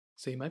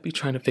So you might be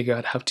trying to figure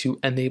out how to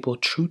enable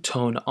True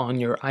Tone on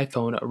your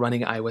iPhone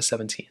running iOS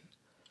 17.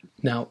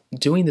 Now,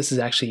 doing this is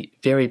actually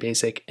very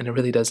basic and it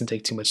really doesn't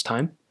take too much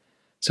time.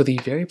 So the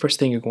very first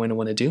thing you're going to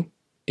want to do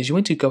is you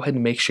want to go ahead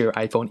and make sure your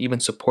iPhone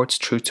even supports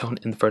True Tone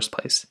in the first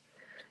place.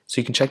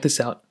 So you can check this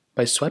out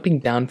by swiping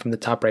down from the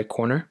top right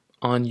corner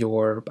on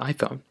your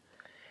iPhone.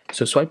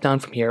 So swipe down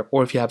from here,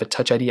 or if you have a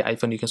Touch ID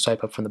iPhone, you can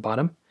swipe up from the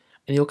bottom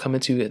and you'll come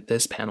into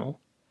this panel.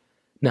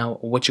 Now,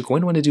 what you're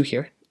going to want to do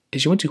here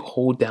is you want to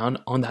hold down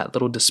on that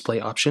little display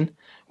option,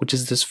 which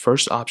is this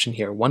first option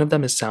here. One of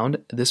them is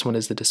sound, this one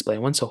is the display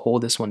one, so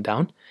hold this one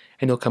down,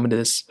 and you'll come into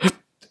this,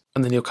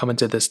 and then you'll come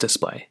into this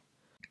display.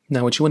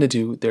 Now what you want to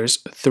do, there's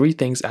three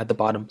things at the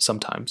bottom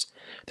sometimes.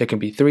 There can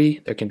be three,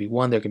 there can be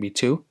one, there can be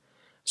two.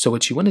 So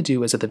what you want to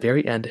do is at the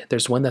very end,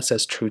 there's one that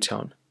says True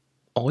Tone.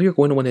 All you're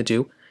going to want to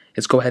do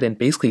is go ahead and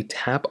basically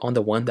tap on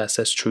the one that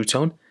says True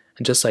Tone,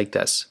 and just like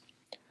this.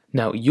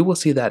 Now you will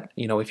see that,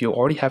 if you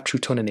already have True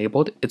Tone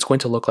enabled, it's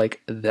going to look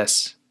like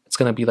this. It's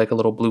going to be like a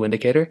little blue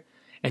indicator,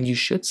 and you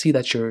should see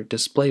that your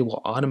display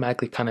will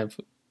automatically kind of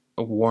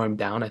warm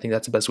down. I think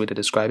that's the best way to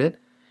describe it.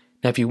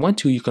 Now if you want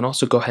to, you can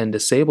also go ahead and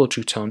disable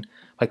True Tone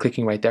by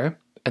clicking right there,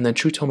 and then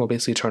True Tone will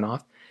basically turn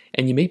off,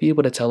 and you may be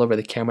able to tell over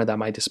the camera that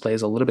my display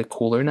is a little bit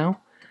cooler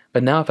now,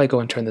 but now if I go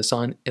and turn this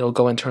on, it'll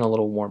go and turn a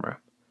little warmer.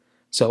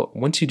 So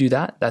once you do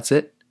that, that's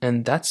it,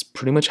 and that's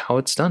pretty much how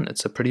it's done.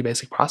 It's a pretty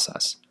basic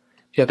process.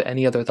 If you have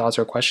any other thoughts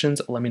or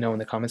questions, let me know in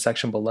the comment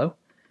section below.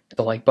 Hit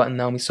the like button,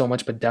 that would mean so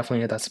much, but definitely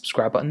hit that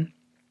subscribe button.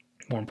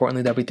 More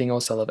importantly than everything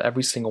else, I love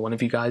every single one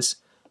of you guys.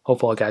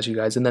 Hopefully I'll catch you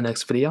guys in the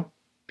next video.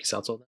 Peace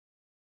out till then.